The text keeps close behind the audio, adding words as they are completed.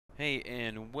Hey,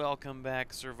 and welcome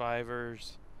back,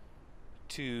 survivors,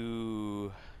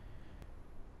 to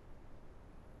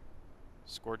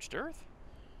Scorched Earth?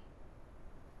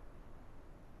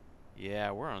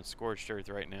 Yeah, we're on Scorched Earth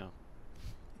right now.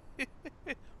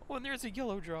 Oh, and there's a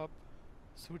yellow drop.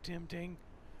 So tempting.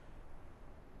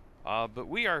 But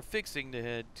we are fixing to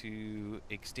head to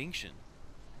Extinction.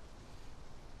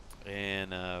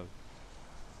 And,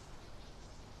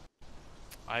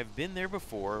 I've been there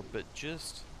before, but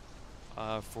just,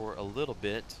 for a little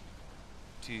bit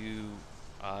to,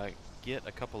 get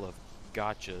a couple of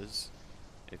gotchas.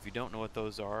 If you don't know what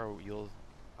those are,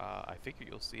 I figure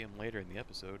you'll see them later in the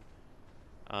episode.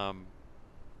 And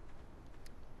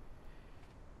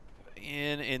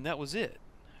that was it.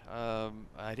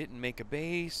 I didn't make a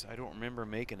base. I don't remember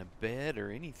making a bed or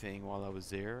anything while I was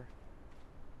there.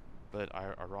 But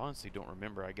I honestly don't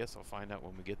remember. I guess I'll find out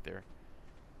when we get there.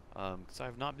 Because I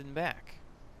have not been back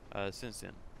since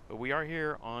then. But we are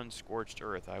here on Scorched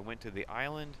Earth. I went to the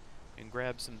island and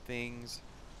grabbed some things.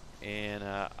 And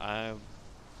I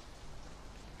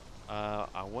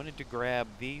wanted to grab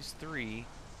these three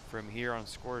from here on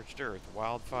Scorched Earth.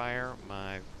 Wildfire,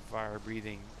 my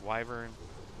fire-breathing wyvern,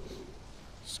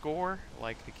 score,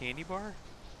 like the candy bar,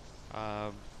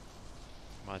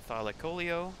 my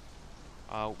thylacoleo,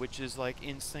 which is like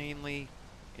insanely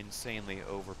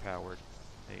overpowered.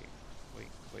 Hey,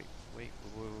 wait.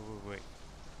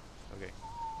 Okay.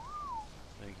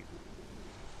 Thank you.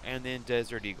 And then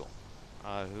Desert Eagle,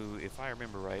 who, if I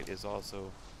remember right, is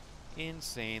also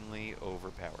insanely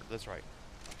overpowered. That's right.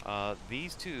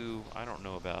 These two, I don't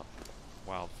know about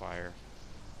Wildfire.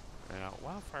 Now,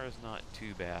 Wildfire is not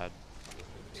too bad,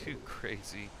 too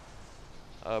crazy.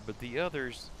 But the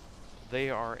others, they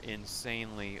are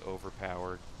insanely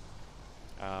overpowered.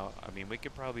 I mean, we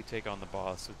could probably take on the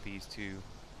boss with these two,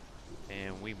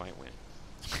 and we might win.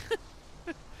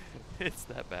 It's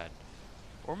that bad.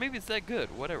 Or maybe it's that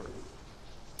good, whatever.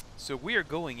 So we are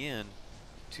going in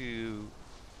to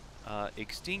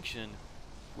Extinction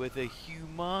with a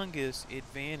humongous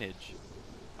advantage.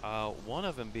 One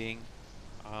of them being,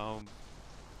 well,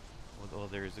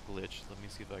 there's a glitch. Let me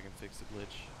see if I can fix the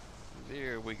glitch.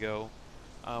 There we go.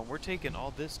 We're taking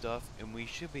all this stuff, and we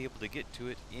should be able to get to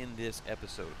it in this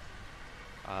episode.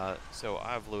 So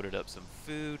I've loaded up some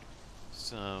food,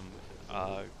 some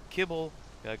kibble,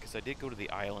 because I did go to the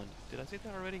island. Did I say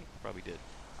that already? I probably did.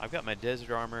 I've got my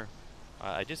desert armor.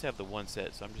 I just have the one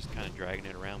set, so I'm just kind of dragging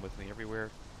it around with me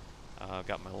everywhere. I've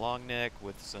got my long neck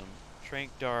with some tranq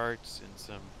darts and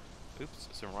some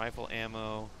rifle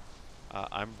ammo.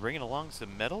 I'm bringing along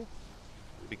some metal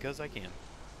because I can.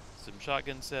 Some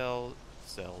shotgun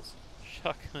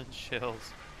shotgun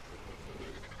shells.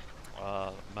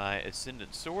 My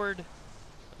ascendant sword,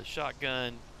 the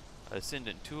shotgun,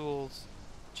 ascendant tools,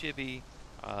 chibi,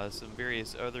 some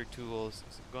various other tools.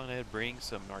 So I'm going ahead and bring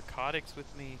some narcotics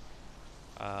with me.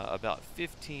 About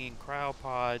 15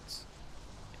 cryopods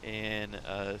and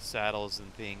saddles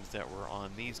and things that were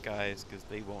on these guys because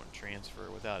they won't transfer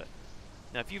without it.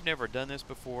 Now, if you've never done this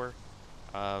before,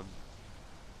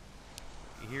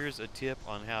 here's a tip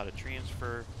on how to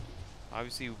transfer.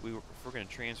 Obviously, if we're going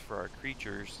to transfer our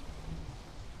creatures,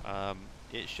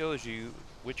 it shows you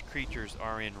which creatures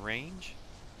are in range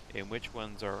and which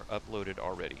ones are uploaded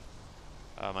already.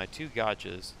 My two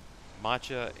gotchas,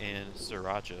 Matcha and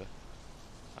Sriracha,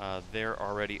 they're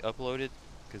already uploaded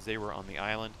because they were on the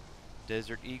island.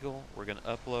 Desert Eagle, we're going to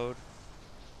upload.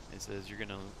 It says you're going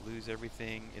to lose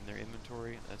everything in their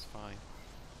inventory. That's fine.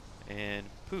 And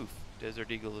poof, Desert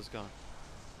Eagle is gone.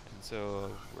 And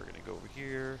so we're going to go over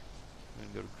here. We're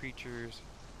going to go to creatures.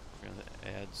 We're going to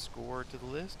add score to the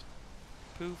list.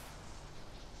 Poof.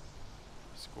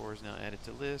 Score is now added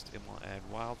to list, and we'll add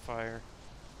wildfire.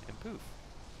 And poof,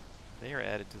 they are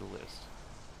added to the list.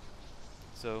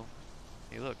 So,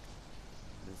 hey, look,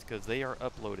 it's because they are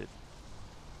uploaded.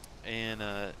 And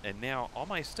now all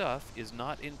my stuff is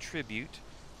not in tribute.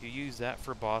 You use that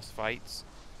for boss fights.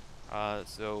 Or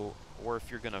if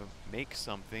you're gonna make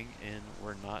something, and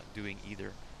we're not doing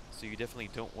either. So you definitely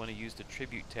don't want to use the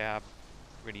tribute tab.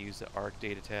 We're gonna use the arc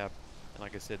data tab. And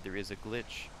like I said, there is a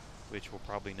glitch, which will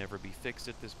probably never be fixed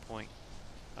at this point.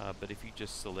 But if you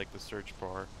just select the search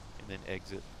bar and then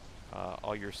exit,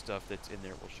 all your stuff that's in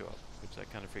there will show up, which that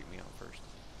kind of freaked me out first.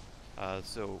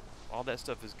 So all that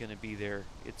stuff is going to be there.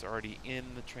 It's already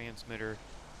in the transmitter,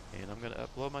 and I'm going to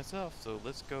upload myself. So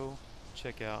let's go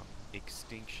check out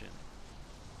Extinction.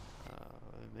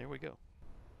 And there we go.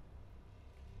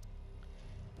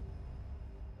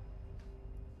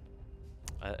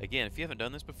 Again, if you haven't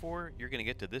done this before, you're going to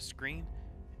get to this screen,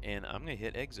 and I'm going to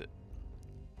hit exit.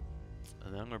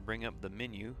 And then I'm going to bring up the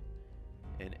menu,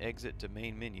 and exit to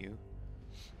main menu.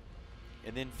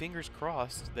 And then fingers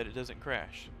crossed that it doesn't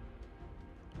crash.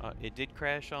 It did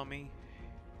crash on me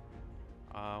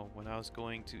when I was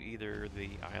going to either the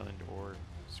island or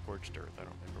Scorched Earth. I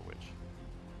don't remember which.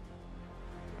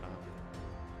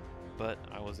 But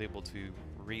I was able to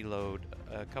reload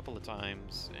a couple of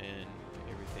times and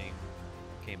everything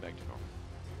came back to normal.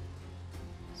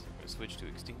 So I'm going to switch to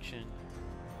Extinction,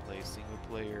 play single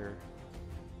player,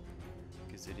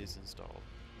 because it is installed.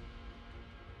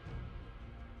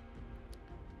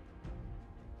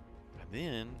 And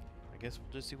then, I guess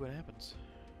we'll just see what happens.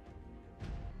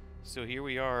 So here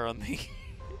we are on the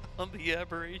on the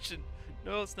Aberration.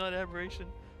 No, it's not Aberration.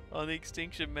 On the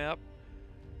Extinction map.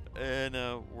 And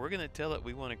we're going to tell it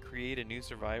we want to create a new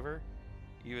survivor,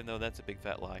 even though that's a big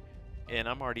fat lie. And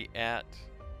I'm already at,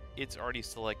 it's already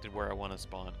selected where I want to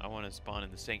spawn. I want to spawn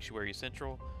in the Sanctuary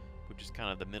Central, which is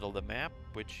kind of the middle of the map,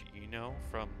 which you know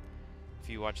from, if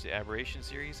you watch the Aberration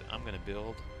series, I'm going to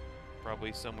build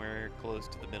probably somewhere close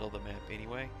to the middle of the map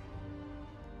anyway.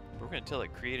 We're going to tell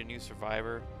it create a new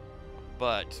survivor,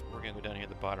 but we're going to go down here at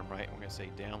the bottom right and we're going to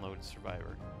say download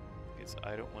survivor, because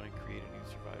I don't want to create a new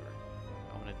survivor.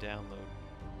 I want to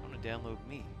download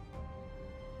me.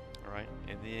 Alright,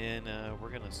 and then we're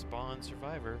going to spawn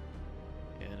survivor,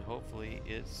 and hopefully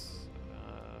it's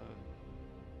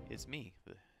me.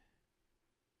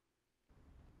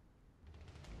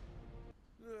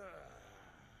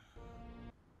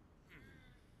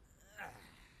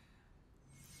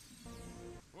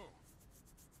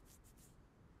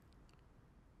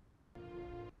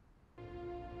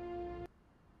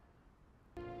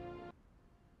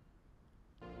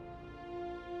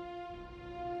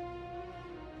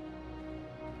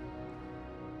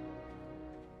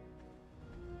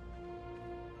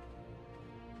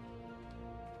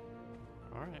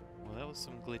 Alright, well that was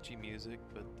some glitchy music,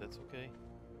 but that's okay.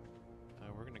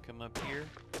 We're gonna come up here.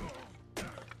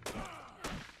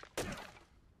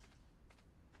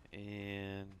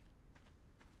 And...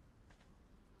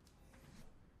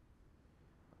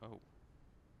 Oh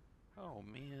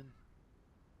man.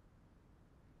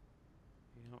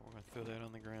 You know what, we're gonna throw that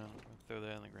on the ground.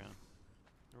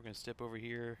 We're gonna step over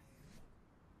here.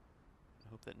 I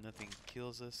hope that nothing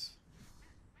kills us.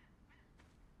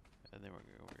 And then we're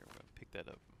gonna pick that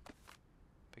up.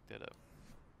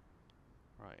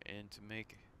 Alright, and to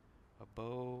make a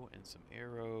bow and some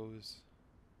arrows.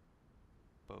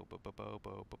 Bow.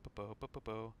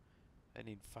 I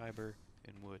need fiber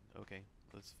and wood. Okay,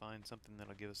 let's find something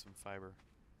that'll give us some fiber.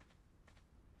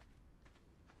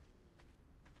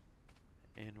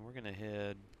 And we're gonna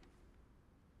head...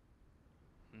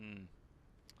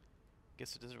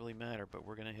 Guess it doesn't really matter, but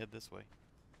we're gonna head this way.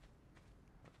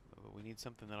 But we need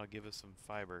something that'll give us some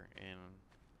fiber, and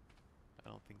I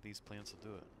don't think these plants will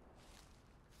do it.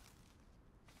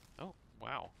 Oh,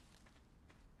 wow.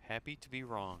 Happy to be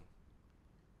wrong.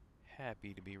 Okay,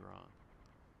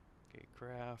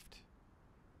 craft.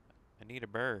 I need a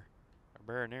burr. A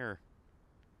burr and air.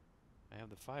 I have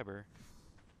the fiber.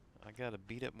 I gotta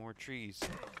beat up more trees.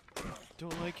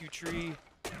 Don't like you, tree.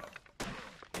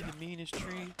 You're the meanest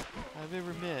tree I've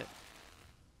ever met.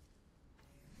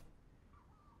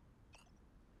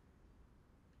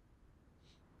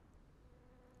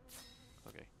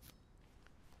 Okay.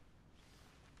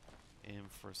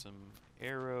 And for some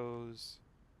arrows,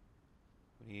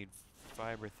 we need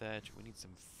fiber thatch. We need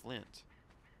some flint.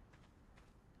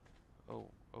 Oh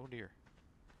dear.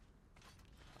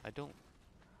 I don't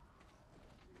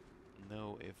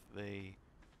know if they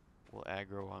will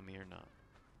aggro on me or not.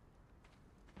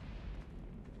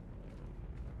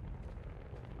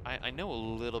 I know a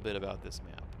little bit about this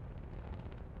map,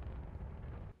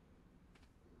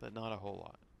 but not a whole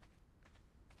lot.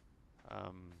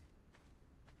 I'm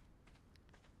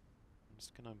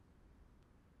just gonna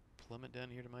plummet down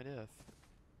here to my death.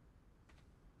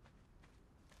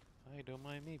 Hey, don't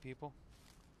mind me, people.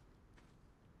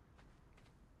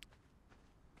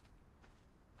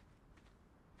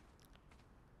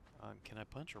 Can I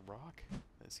punch a rock?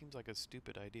 That seems like a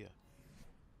stupid idea.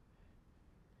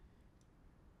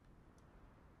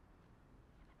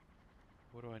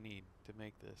 What do I need to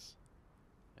make this?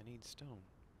 I need stone.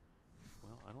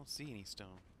 Well, I don't see any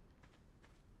stone.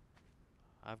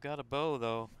 I've got a bow,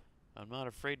 though. I'm not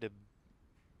afraid to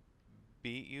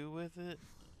beat you with it.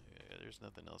 Yeah, there's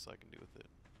nothing else I can do with it.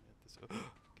 Can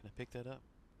I pick that up?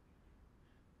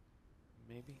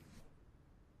 Maybe?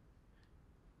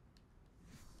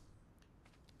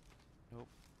 Nope.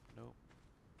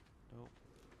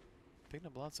 Picking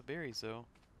up lots of berries, though.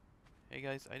 Hey,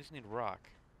 guys, I just need a rock.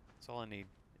 That's all I need.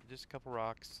 Just a couple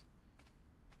rocks.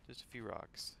 Just a few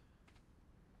rocks.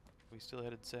 We still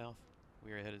headed south?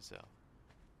 We are headed south.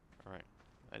 Alright.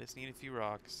 I just need a few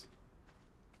rocks.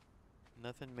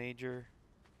 Nothing major.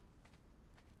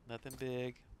 Nothing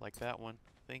big. Like that one.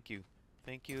 Thank you.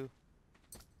 Thank you.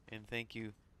 And thank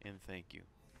you. And thank you.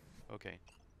 Okay.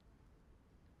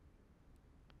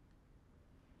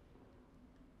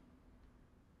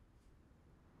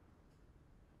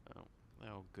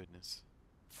 Oh goodness.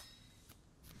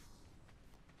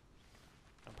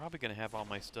 I'm probably going to have all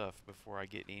my stuff before I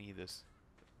get any of this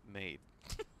made.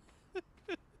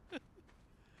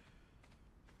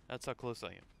 That's how close I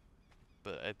am.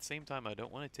 But at the same time, I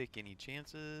don't want to take any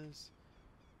chances.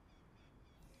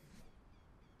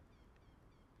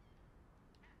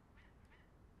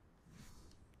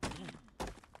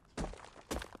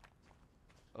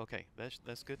 Okay,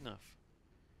 that's good enough.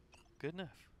 Good enough.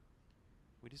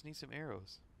 We just need some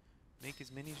arrows. Make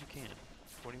as many as you can.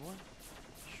 21?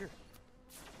 Sure.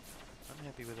 I'm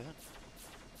happy with that.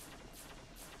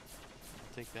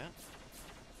 I'll take that.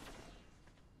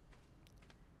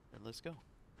 And let's go.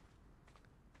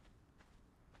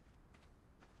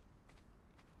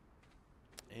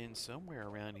 And somewhere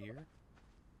around here...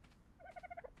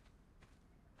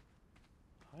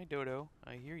 Hi, Dodo.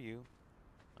 I hear you.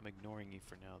 I'm ignoring you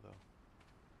for now, though.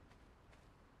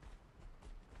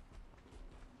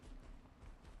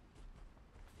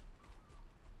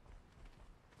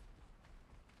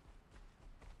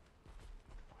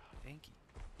 Anky.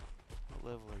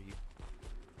 What level are you?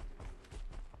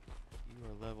 You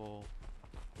are level...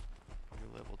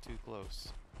 You're level too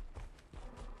close.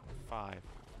 5.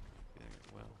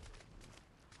 Well...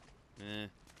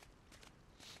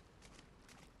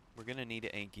 We're gonna need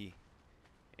an Anky.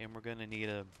 And we're gonna need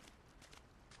a...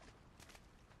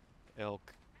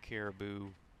 elk,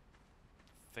 caribou,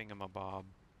 thingamabob.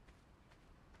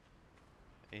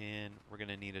 And we're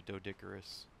gonna need a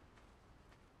Doedicurus.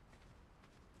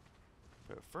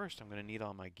 But first, I'm going to need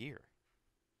all my gear.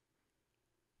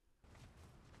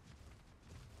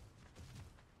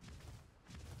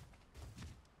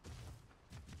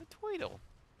 A Tweedle!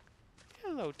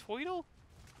 Hello, Tweedle!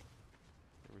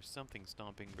 There was something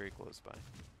stomping very close by.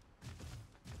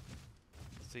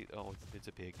 Let's see. Oh, it's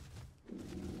a pig.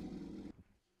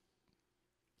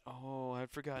 Oh, I'd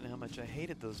forgotten how much I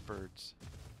hated those birds.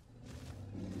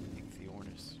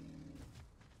 Ichthyornis.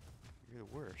 You're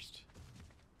the worst.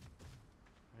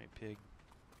 Alright, pig.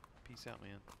 Peace out,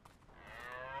 man.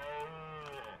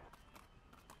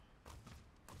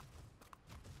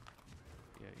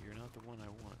 Yeah, you're not the one I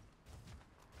want.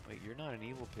 Wait, you're not an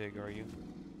evil pig, are you?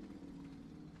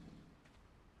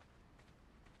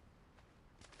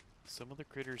 Some of the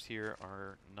critters here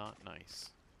are not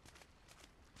nice.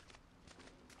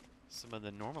 Some of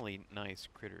the normally nice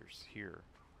critters here,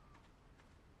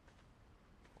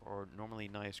 or normally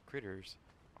nice critters,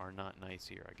 are not nice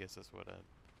here. I guess that's what I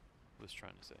was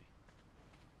trying to say.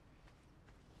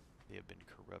 They have been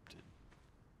corrupted.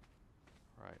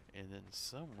 Right, and then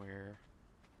somewhere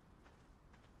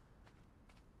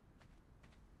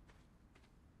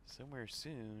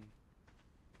soon,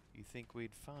 you think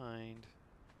we'd find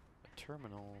a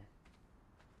terminal.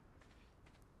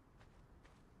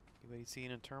 Anybody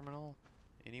seen a terminal?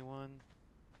 Anyone?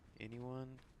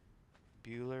 Anyone?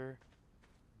 Bueller?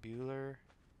 Bueller?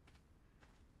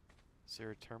 Is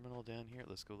there a terminal down here?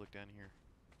 Let's go look down here.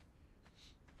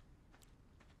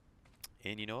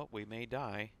 And you know what? We may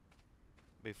die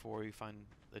before we find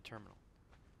the terminal.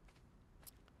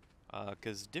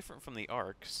 Because different from the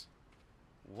arcs,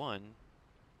 one,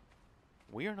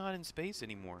 we are not in space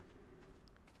anymore.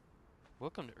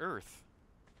 Welcome to Earth.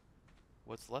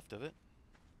 What's left of it?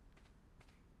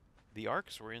 The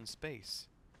arcs were in space,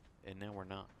 and now we're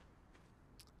not.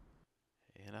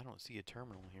 And I don't see a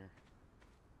terminal here.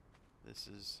 This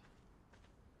is...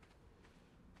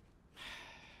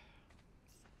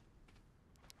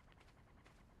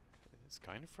 It's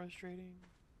kind of frustrating.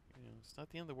 You know, it's not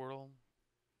the end of the world,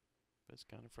 but it's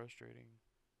kind of frustrating.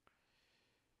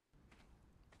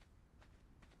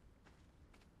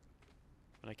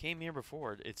 When I came here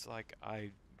before, it's like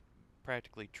I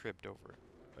practically tripped over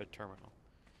a terminal.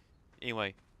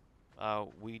 Anyway,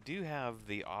 we do have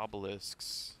the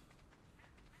obelisks,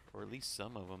 or at least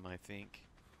some of them, I think.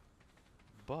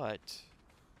 But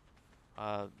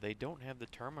they don't have the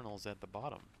terminals at the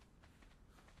bottom.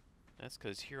 That's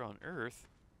because here on Earth,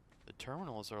 the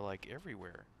terminals are like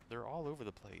everywhere. They're all over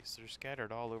the place. They're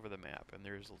scattered all over the map, and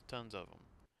there's tons of them.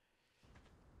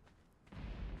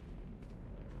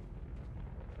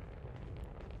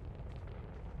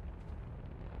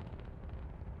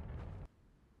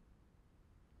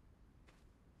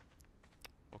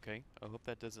 Okay, I hope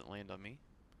that doesn't land on me.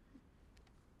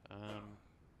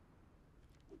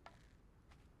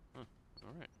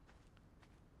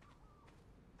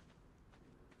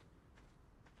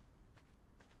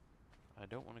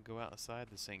 don't want to go outside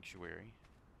the sanctuary,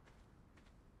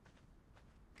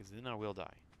 because then I will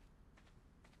die.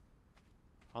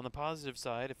 On the positive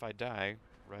side, if I die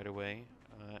right away,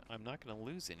 I'm not going to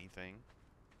lose anything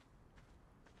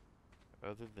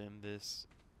other than this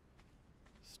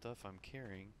stuff I'm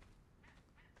carrying.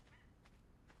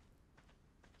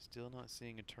 Still not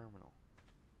seeing a terminal.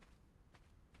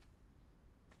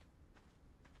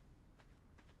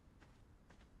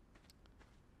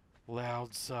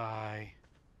 Loud sigh.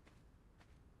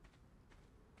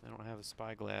 I don't have a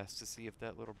spyglass to see if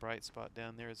that little bright spot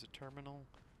down there is a terminal,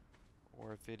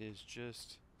 or if it is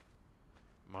just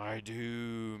my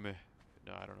doom.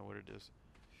 No, I don't know what it is.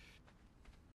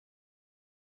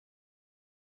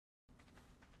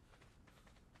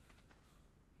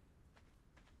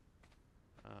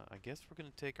 I guess we're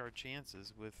gonna take our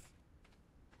chances with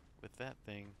that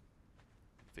thing.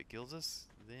 If it kills us,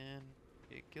 then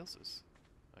it kills us,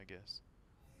 I guess.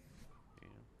 You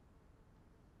know.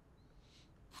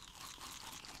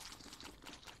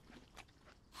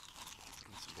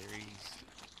 Need some berries.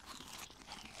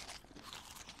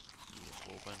 Need a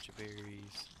whole bunch of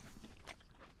berries.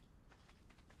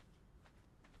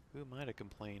 Who am I to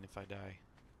complain if I die?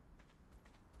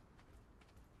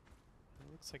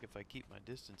 It looks like if I keep my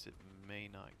distance, it may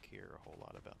not care a whole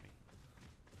lot about me.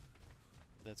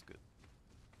 That's good.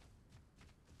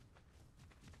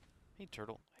 Hey,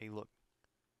 turtle. Hey, look.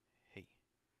 Hey.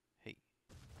 Hey.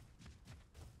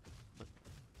 Look.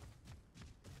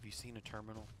 Have you seen a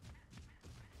terminal?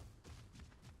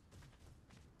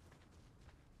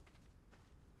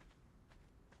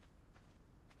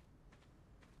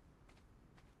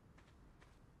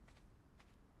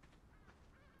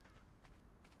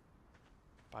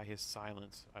 By his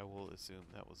silence, I will assume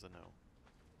that was a no.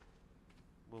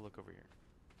 We'll look over here.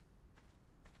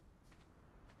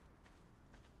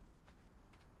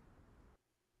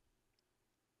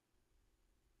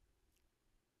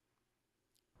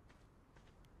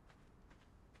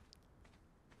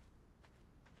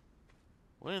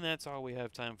 Well, and that's all we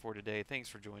have time for today. Thanks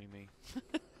for joining me.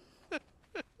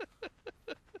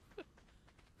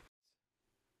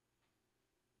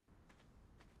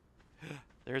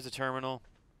 There's a terminal.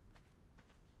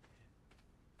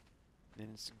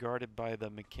 And it's guarded by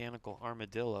the mechanical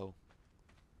armadillo.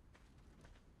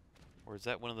 Or is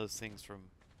that one of those things from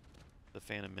the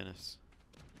Phantom Menace?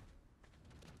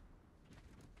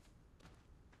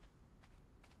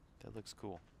 That looks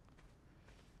cool.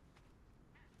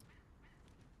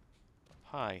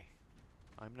 Hi.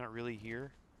 I'm not really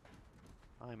here.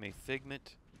 I'm a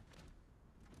figment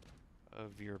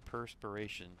of your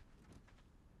perspiration.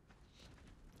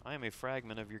 I am a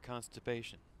fragment of your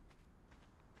constipation.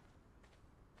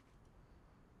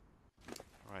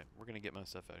 Alright, we're gonna get my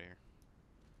stuff out of here.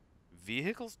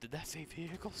 Vehicles? Did that say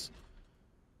vehicles?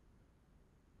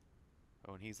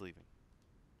 Oh, and he's leaving.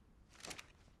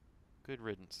 Good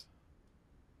riddance.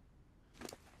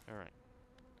 Alright.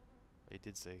 It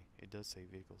does say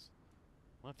vehicles.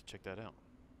 We'll have to check that out.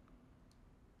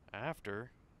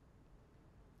 After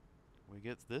we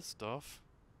get this stuff.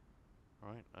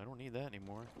 Alright, I don't need that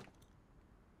anymore.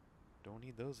 Don't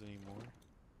need those anymore.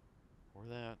 Or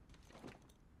that.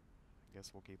 I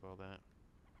guess we'll keep all that.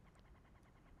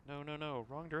 No, no, no.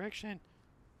 Wrong direction.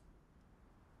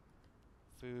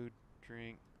 Food,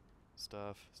 drink,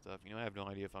 stuff. You know, I have no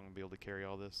idea if I'm going to be able to carry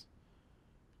all this.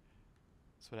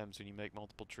 That's what happens when you make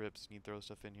multiple trips and you throw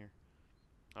stuff in here.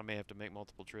 I may have to make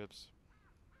multiple trips.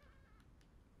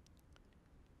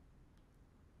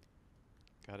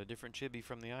 Got a different chibi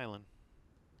from the island.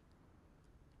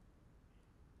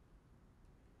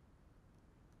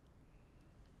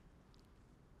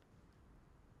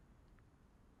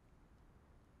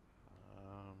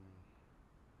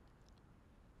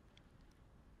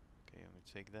 Okay, I'm going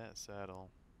to take that saddle.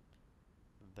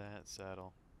 That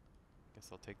saddle. Guess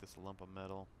I'll take this lump of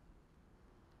metal.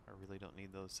 I really don't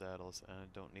need those saddles, and I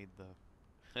don't need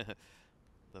the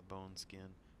the bone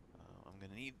skin. I'm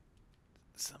gonna need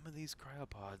some of these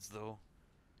cryopods, though.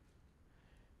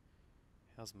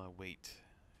 How's my weight?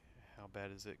 How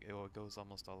bad is it? Oh, it goes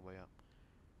almost all the way up.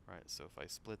 Right, so if I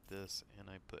split this and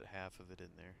I put half of it in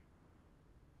there.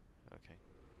 Okay.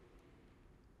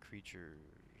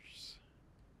 Creatures.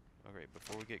 Okay,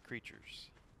 before we get creatures.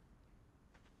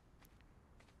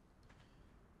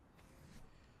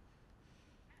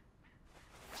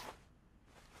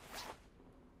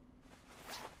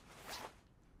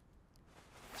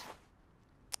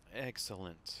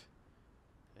 Excellent.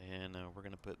 And we're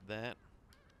going to put that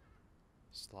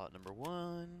slot number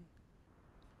 1.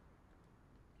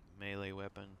 Melee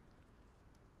weapon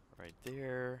right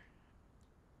there.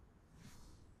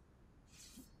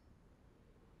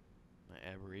 I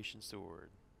Aberration sword.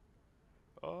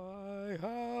 I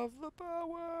have the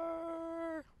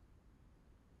power!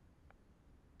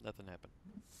 Nothing happened.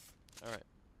 Alright.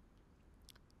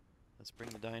 Let's bring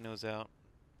the dinos out.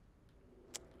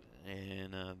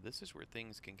 And this is where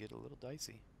things can get a little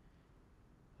dicey.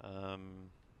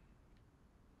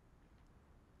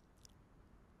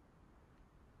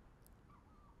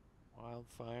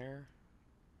 Wildfire.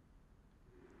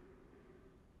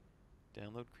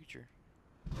 Download creature.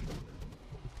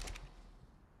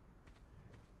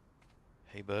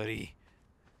 Hey, buddy.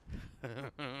 Alright,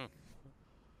 I'm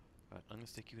gonna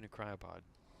stick you in a cryopod.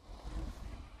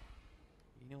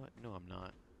 You know what? No, I'm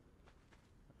not.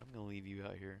 I'm gonna leave you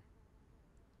out here.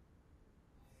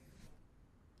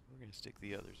 We're gonna stick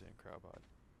the others in a cryopod.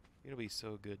 It'll be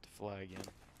so good to fly again.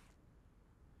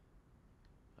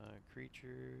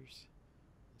 Creatures.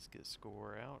 Let's get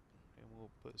score out, and we'll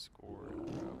put score.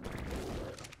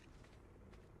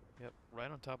 Yep, right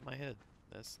on top of my head.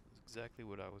 That's exactly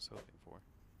what I was hoping for.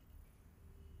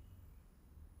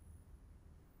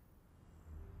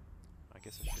 I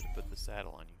guess I should have put the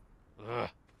saddle on you. Ugh!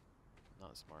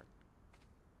 Not smart.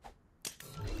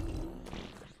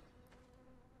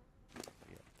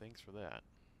 Yeah, thanks for that.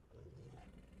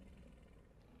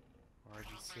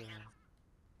 RG7.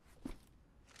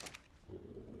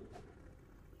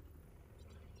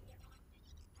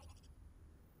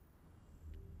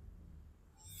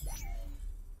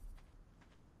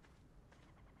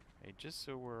 Hey, just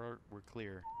so we're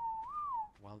clear,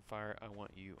 Wildfire, I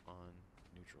want you on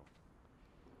neutral.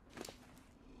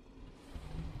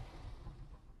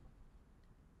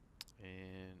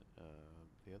 And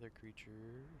the other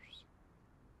creatures,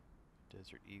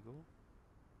 Desert Eagle.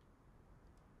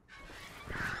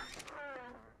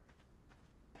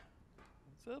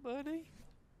 What's up, buddy?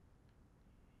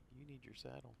 You need your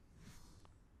saddle.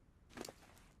 I'm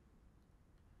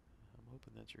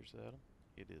hoping that's your saddle.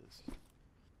 It is.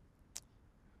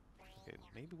 Okay,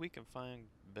 maybe we can find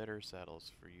better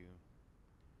saddles for you.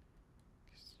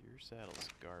 'Cause your saddle's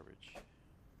garbage.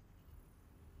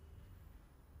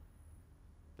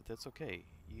 But that's okay.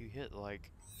 You hit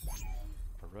like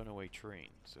a runaway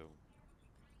train, so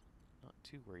not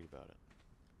too worried about it.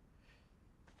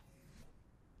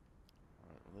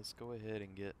 Alright, let's go ahead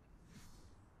and get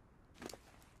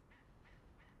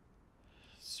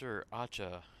Sir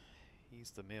Acha.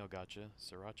 He's the male gotcha.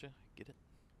 Sir Acha, get it?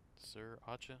 Sir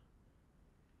Acha.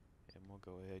 And we'll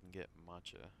go ahead and get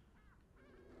Matcha.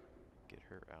 Get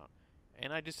her out.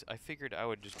 And I figured I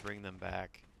would just bring them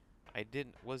back. I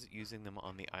wasn't using them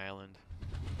on the island.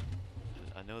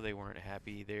 I know they weren't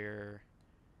happy there.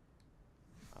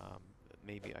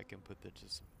 Maybe I can put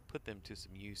them to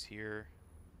some use here,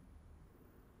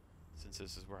 since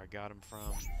this is where I got them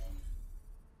from.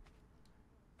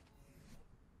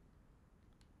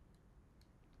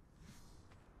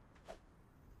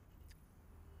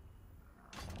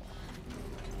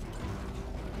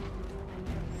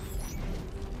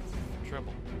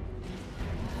 Trouble.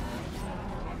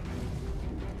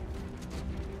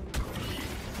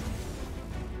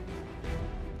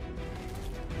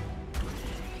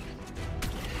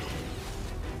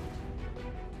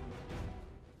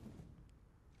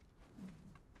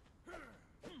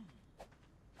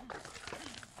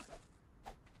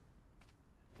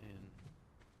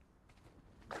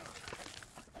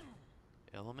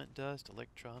 Element dust,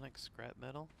 electronics, scrap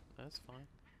metal. That's fine.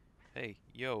 Hey,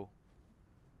 yo.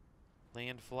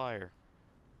 Land flyer.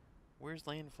 Where's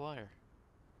land flyer?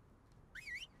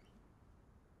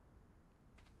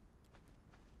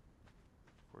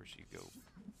 Of course you go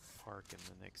park in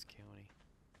the next county.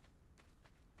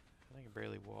 I can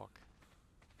barely walk.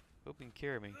 Hope you can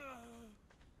carry me.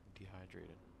 I'm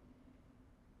dehydrated.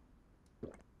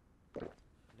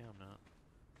 No, I'm not.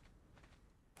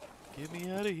 Get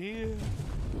me out of here!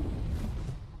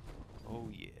 Oh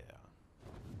yeah.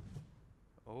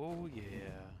 Oh yeah.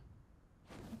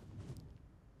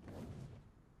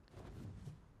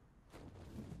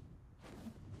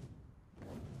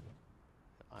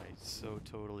 I so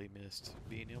totally missed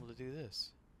being able to do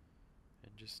this.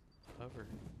 And just hover.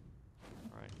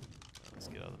 Alright, let's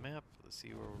get out of the map. Let's see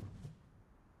where we're...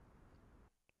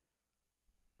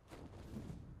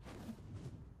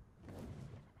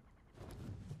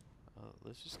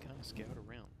 let's just kind of scout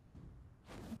around.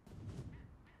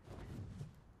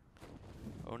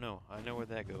 Oh no, I know where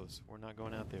that goes. We're not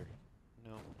going out there.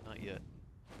 No, not yet.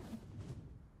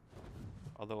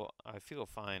 Although I feel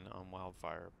fine on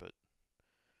Wildfire, but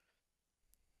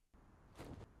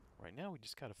right now we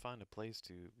just gotta find a place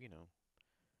to, you know,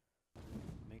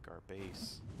 make our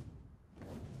base.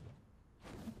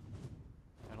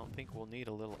 I don't think we'll need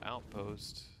a little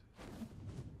outpost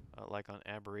like on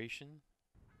Aberration.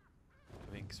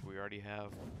 I mean, because we already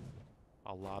have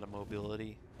a lot of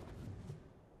mobility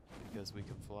because we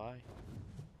can fly.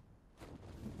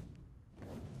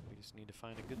 We just need to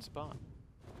find a good spot.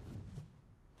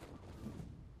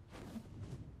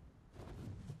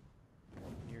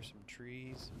 Near some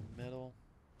trees, metal.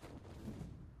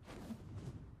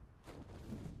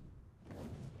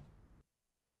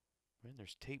 Man,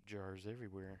 there's tape jars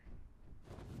everywhere.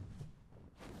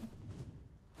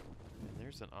 And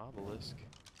there's an obelisk.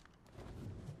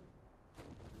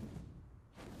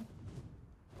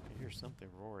 I hear something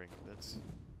roaring. That's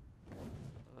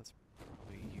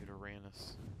probably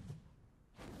Uranus.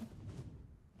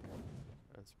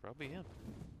 That's probably him.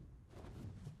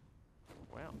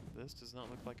 Wow, this does not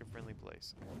look like a friendly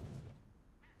place.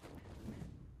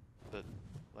 But,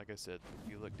 like I said,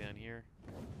 if you look down here,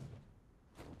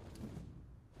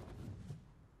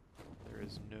 there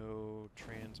is no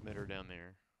transmitter down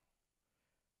there.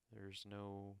 There's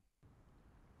no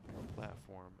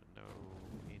platform, no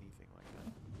anything like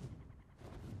that.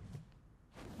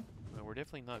 Well, we're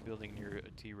definitely not building near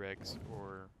a T-Rex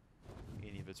or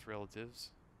any of its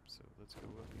relatives, so let's go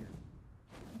up here.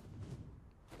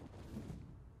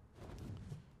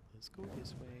 Let's go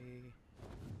this way.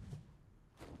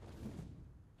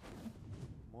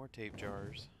 More tape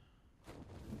jars.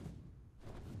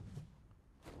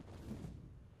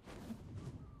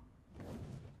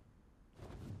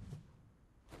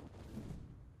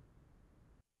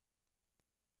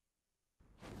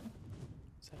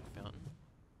 Is that a fountain?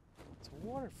 It's a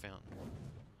water fountain.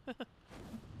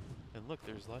 And look,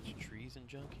 there's lots of trees and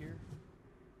junk here.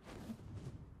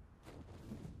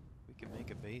 We can make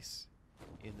a base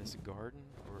in this garden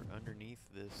or underneath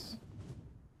this.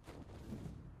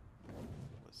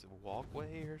 What's it, a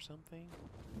walkway or something?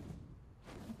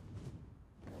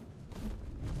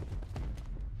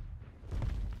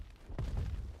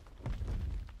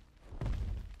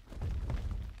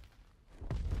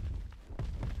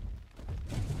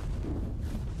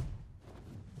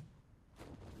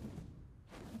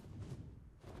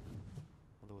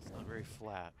 Although it's not very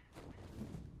flat.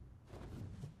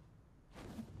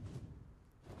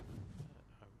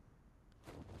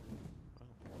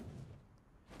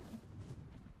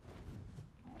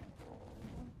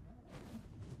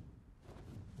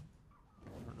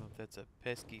 That's a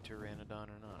pesky pteranodon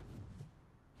or not.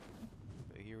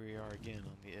 But here we are again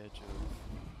on the edge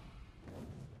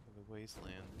of the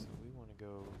wasteland. So we want to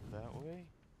go that way.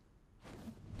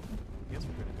 I guess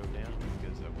we're going to go down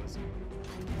because that wasn't...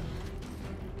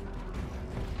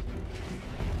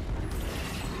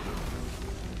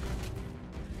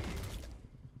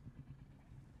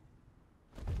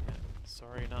 Yeah,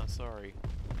 sorry, not sorry.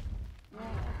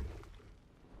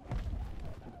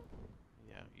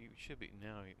 Yeah, you should be.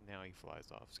 Now he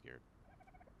flies off scared.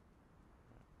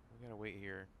 We gotta wait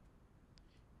here.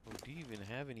 Oh, do you even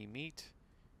have any meat?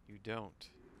 You don't.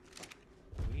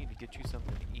 We need to get you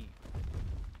something to eat.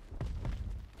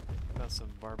 How about some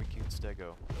barbecued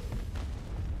stego?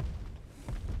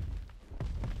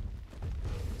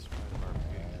 Let's try the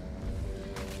barbecue.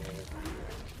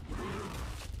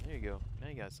 There you go. Now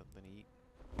you got something to eat.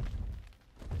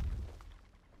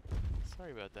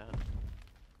 Sorry about that.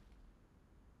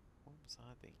 What was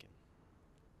I thinking?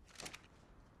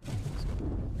 Let's go.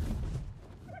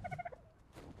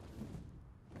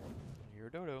 You're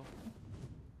a dodo.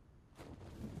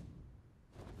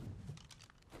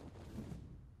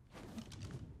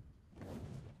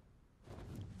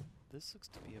 This looks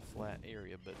to be a flat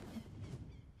area, but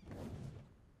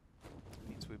it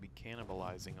means we'd be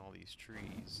cannibalizing all these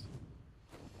trees.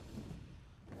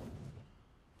 I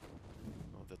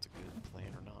don't know if that's a good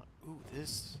plan or not. Ooh,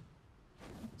 this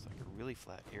looks like a really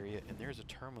flat area, and there's a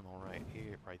terminal right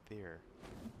here, right there.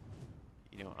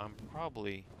 You know, I'm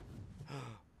probably...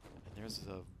 and there's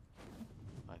a...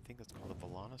 I think that's called a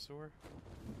Velonosaur?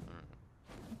 I don't know.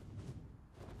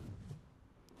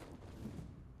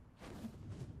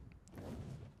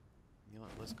 You know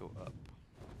what, let's go up.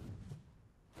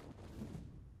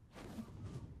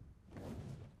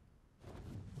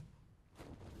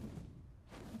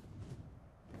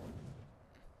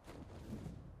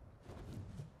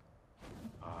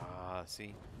 Ah,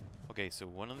 see? Okay, so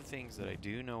one of the things that I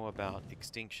do know about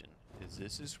Extinction is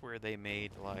this is where they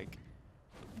made, like,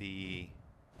 the...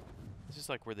 This is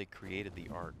like where they created the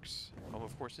arcs. Oh,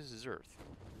 of course, this is Earth.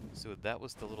 So that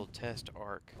was the little test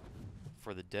arc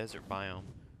for the desert biome,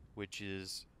 which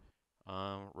is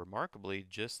remarkably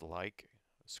just like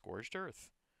Scorched Earth.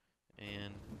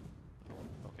 And,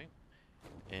 oh, okay.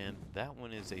 And that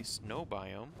one is a snow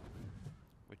biome,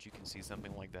 which you can see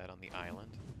something like that on the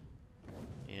island.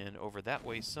 And over that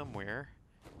way somewhere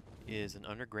is an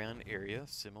underground area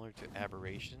similar to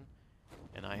Aberration,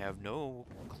 and I have no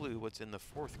clue what's in the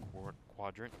fourth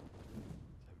quadrant.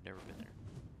 I've never been there.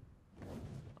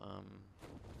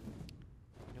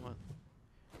 You know what?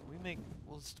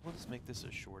 We'll just make this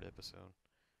a short episode,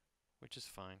 which is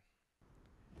fine.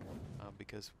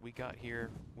 Because we got here,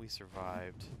 we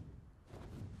survived.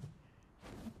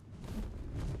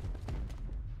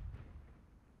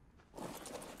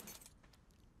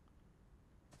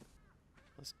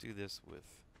 Let's do this with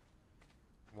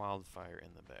wildfire in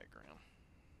the background.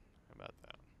 How about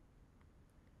that?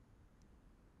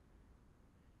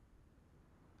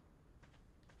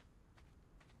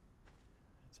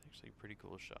 It's actually a pretty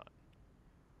cool shot.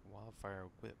 Wildfire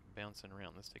whip bouncing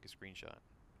around. Let's take a screenshot.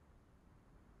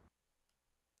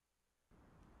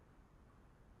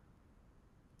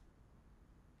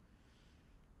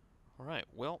 Alright,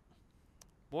 well,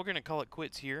 we're going to call it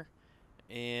quits here.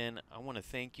 And I want to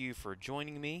thank you for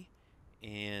joining me.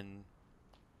 And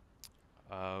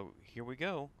here we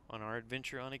go on our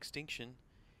adventure on Extinction.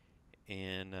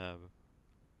 And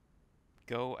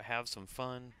go have some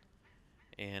fun.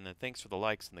 And thanks for the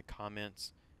likes and the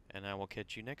comments. And I will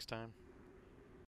catch you next time.